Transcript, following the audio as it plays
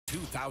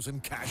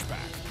$2,000 cash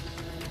back.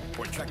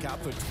 Or check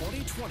out the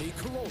 2020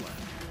 Corolla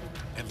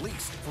and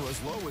lease for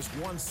as low as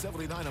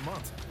 $179 a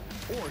month.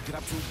 Or get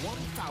up to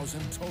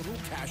 $1,000 total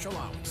cash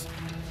allowance.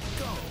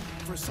 Go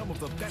for some of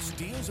the best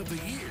deals of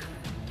the year.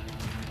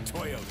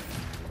 Toyota,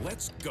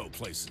 let's go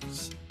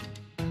places.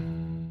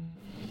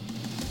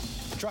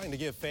 Trying to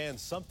give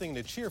fans something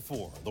to cheer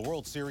for. The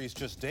World Series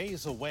just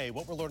days away.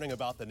 What we're learning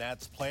about the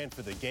Nats' plan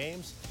for the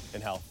games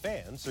and how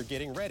fans are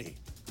getting ready.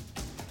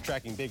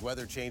 Tracking big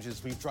weather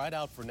changes, we've dried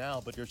out for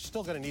now, but you're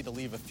still going to need to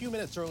leave a few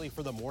minutes early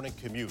for the morning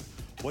commute.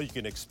 What you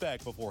can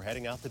expect before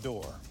heading out the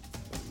door.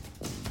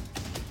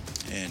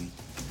 And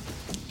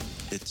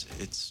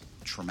it's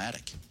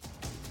traumatic.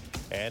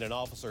 And an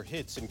officer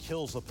hits and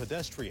kills a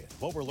pedestrian.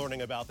 What we're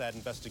learning about that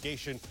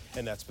investigation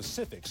and that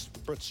specific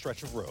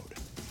stretch of road.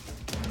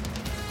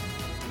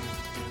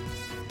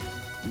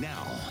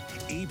 Now,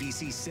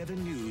 ABC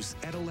 7 News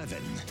at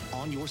 11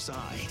 on your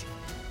side.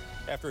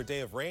 After a day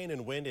of rain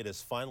and wind, it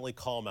is finally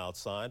calm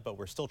outside, but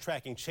we're still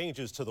tracking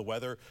changes to the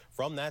weather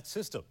from that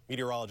system.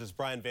 Meteorologist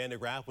Brian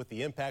Vandegraff with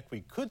the impact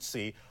we could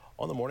see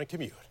on the morning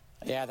commute.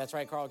 Yeah, that's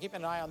right, Carl. Keep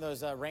an eye on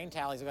those rain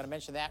tallies. I'm going to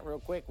mention that real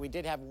quick. We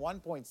did have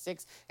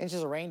 1.6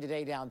 inches of rain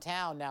today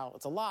downtown. Now,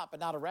 it's a lot, but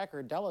not a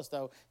record. Dulles,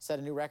 though, set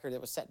a new record that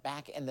was set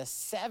back in the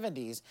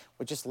 70s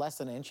with just less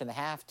than 1.5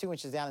 inches. 2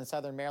 inches down in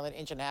southern Maryland, 1.5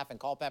 inches in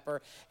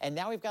Culpeper. And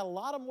now we've got a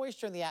lot of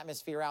moisture in the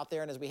atmosphere out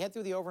there. And as we head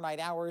through the overnight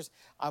hours,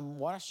 I'm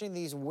watching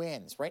these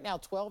winds. Right now,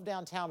 12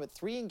 downtown, but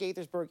 3 in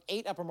Gaithersburg,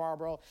 8 Upper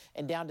Marlboro,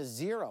 and down to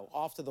 0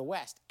 off to the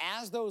west.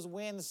 As those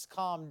winds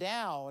calm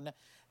down,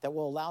 that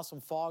will allow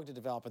some fog to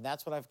develop, and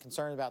that's what I'm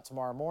concerned about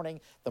tomorrow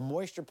morning. The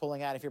moisture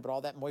pulling out of here, but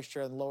all that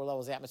moisture in the lower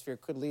levels of the atmosphere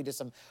could lead to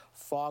some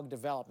fog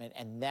development,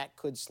 and that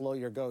could slow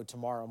your go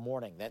tomorrow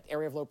morning. That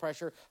area of low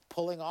pressure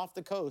pulling off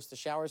the coast, the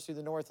showers through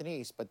the north and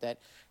east, but that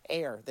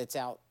air that's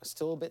out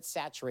still a bit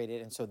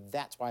saturated, and so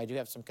that's why I do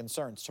have some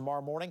concerns.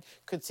 Tomorrow morning,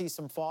 could see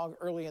some fog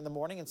early in the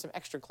morning and some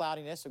extra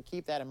cloudiness, so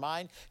keep that in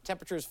mind.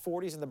 Temperatures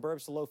 40s in the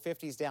burbs to low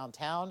 50s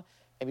downtown.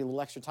 Maybe a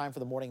little extra time for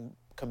the morning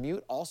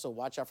commute. Also,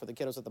 watch out for the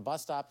kiddos at the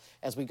bus stop.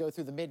 As we go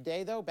through the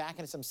midday, though, back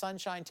into some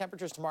sunshine.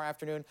 Temperatures tomorrow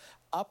afternoon,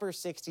 upper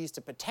 60s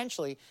to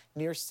potentially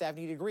near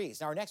 70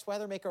 degrees. Now, our next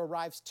weather maker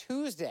arrives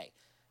Tuesday.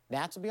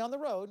 Nats will be on the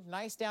road.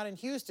 Nice down in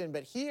Houston.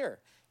 But here,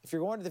 if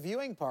you're going to the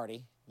viewing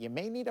party, you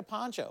may need a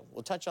poncho.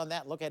 We'll touch on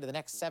that and look ahead to the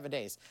next 7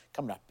 days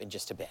coming up in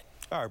just a bit.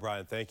 All right,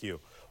 Brian, thank you.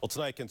 Well,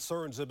 tonight,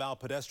 concerns about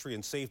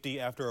pedestrian safety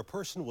after a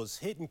person was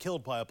hit and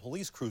killed by a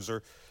police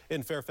cruiser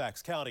in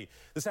Fairfax County.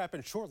 This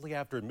happened shortly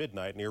after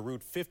midnight near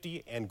Route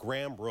 50 and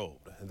Graham Road.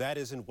 That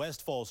is in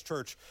West Falls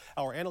Church.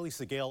 Our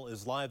Annalisa Gale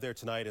is live there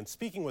tonight and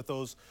speaking with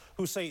those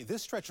who say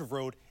this stretch of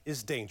road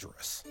is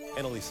dangerous.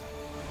 Annalisa.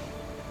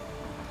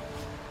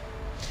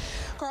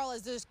 Carl,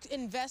 as this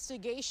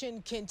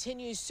investigation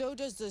continues, so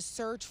does the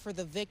search for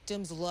the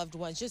victims' loved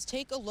ones. Just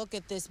take a look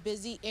at this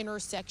busy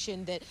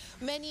intersection that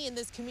many in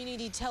this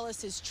community tell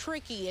us is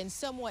tricky and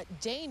somewhat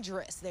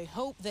dangerous. They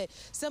hope that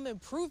some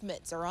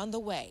improvements are on the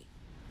way.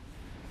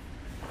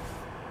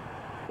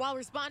 While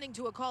responding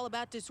to a call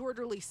about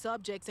disorderly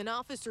subjects, an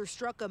officer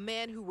struck a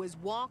man who was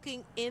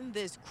walking in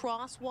this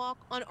crosswalk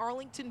on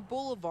Arlington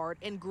Boulevard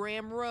and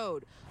Graham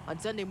Road on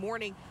Sunday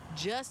morning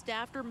just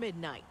after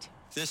midnight.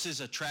 This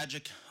is a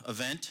tragic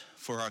event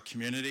for our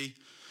community,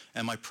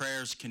 and my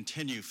prayers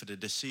continue for the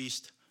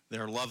deceased,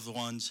 their loved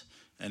ones,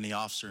 and the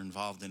officer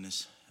involved in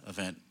this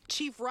event.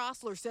 Chief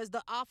Rossler says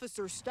the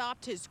officer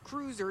stopped his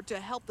cruiser to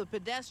help the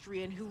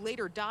pedestrian who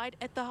later died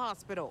at the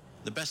hospital.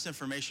 The best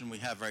information we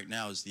have right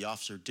now is the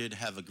officer did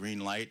have a green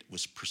light,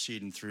 was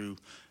proceeding through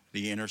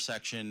the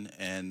intersection,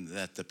 and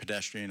that the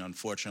pedestrian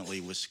unfortunately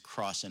was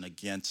crossing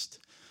against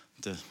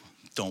the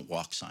don't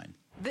walk sign.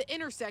 The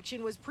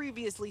intersection was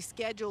previously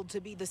scheduled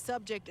to be the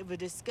subject of a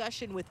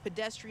discussion with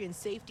pedestrian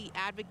safety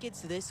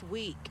advocates this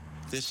week.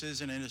 This is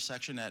an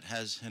intersection that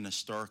has an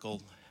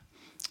historical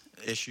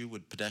issue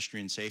with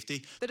pedestrian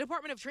safety. The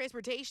Department of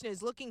Transportation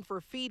is looking for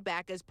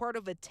feedback as part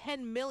of a $10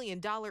 million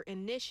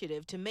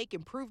initiative to make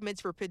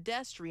improvements for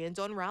pedestrians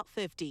on Route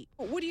 50.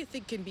 What do you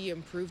think can be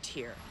improved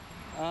here?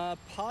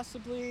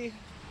 Possibly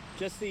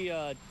just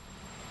the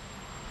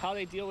how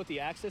they deal with the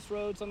access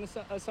roads on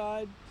the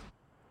side.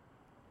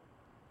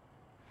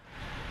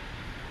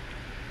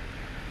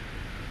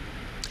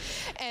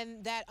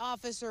 And that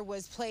officer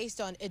was placed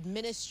on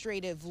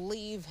administrative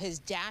leave. His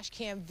dash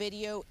cam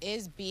video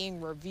is being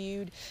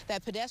reviewed.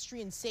 That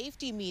pedestrian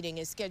safety meeting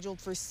is scheduled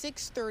for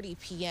 6:30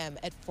 p.m.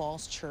 at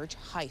Falls Church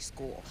High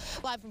School.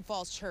 Live from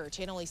Falls Church,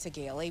 Annalisa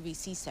Gale,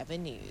 ABC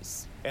 7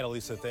 News.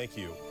 Annalisa, thank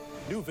you.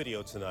 New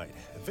video tonight.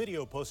 A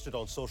video posted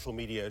on social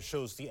media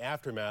shows the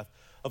aftermath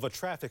of a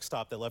traffic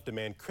stop that left a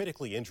man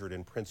critically injured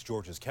in Prince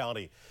George's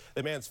County.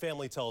 The man's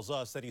family tells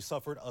us that he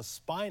suffered a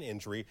spine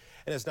injury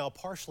and is now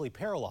partially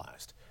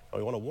paralyzed. Now,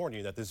 we want to warn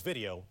you that this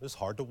video is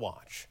hard to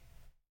watch.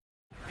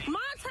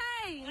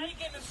 Monte! How you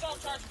getting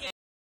assault charge again?